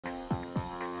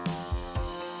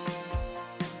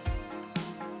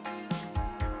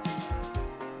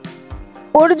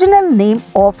original name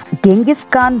of Genghis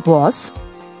Khan was?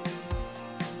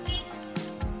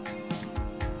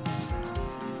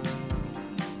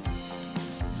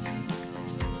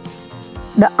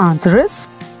 The answer is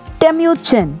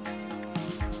Temujin.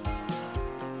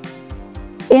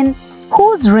 In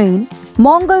whose reign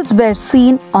Mongols were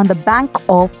seen on the bank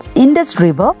of Indus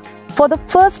River for the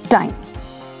first time?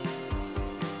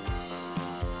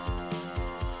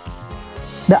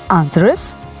 The answer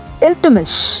is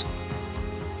Iltutmish.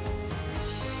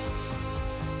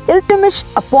 Iltutmish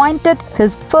appointed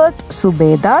his first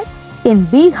Subedar in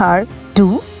Bihar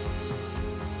to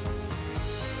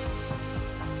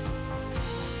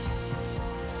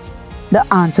The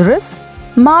answer is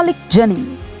Malik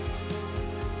Jani.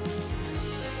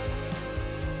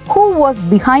 Who was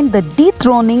behind the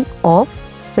dethroning of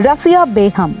Rasia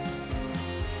Beham?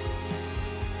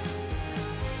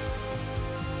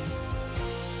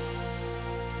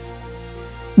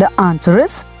 The answer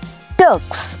is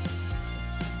Turks.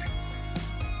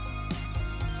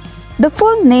 The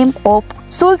full name of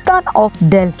Sultan of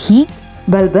Delhi,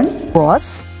 Balban,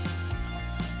 was?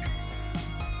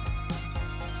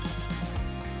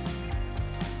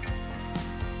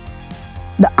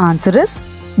 The answer is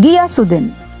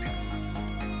Ghiyasuddin.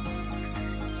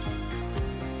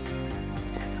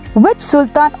 Which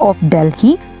Sultan of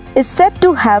Delhi is said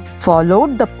to have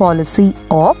followed the policy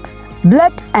of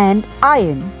blood and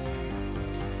iron?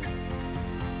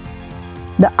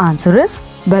 The answer is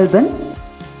Balban.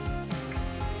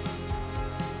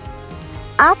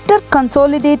 After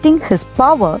consolidating his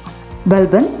power,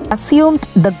 Balban assumed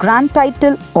the grand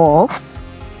title of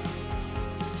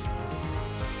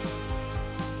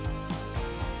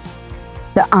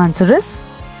The answer is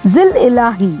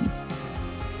Zil-Ilahi.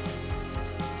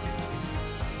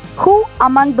 Who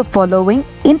among the following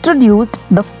introduced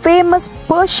the famous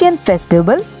Persian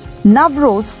festival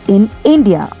Navroz in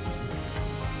India?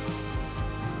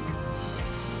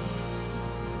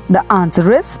 The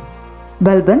answer is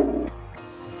Balban.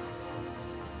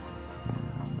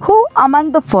 Who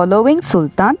among the following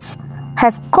sultans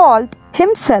has called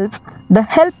himself the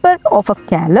helper of a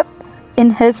caliph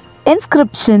in his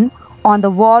inscription on the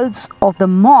walls of the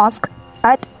mosque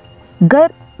at Gar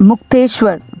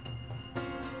Mukteshwar?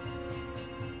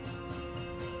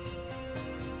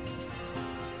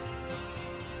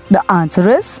 The answer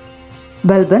is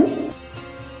Balban.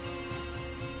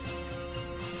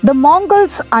 The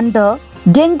Mongols under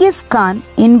Genghis Khan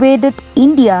invaded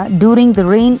India during the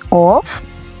reign of?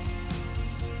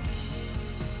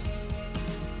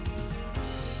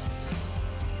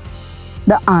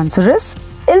 The answer is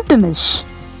Iltutmish.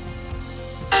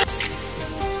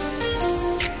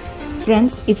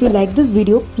 Friends, if you like this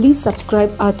video, please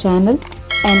subscribe our channel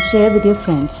and share with your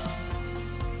friends.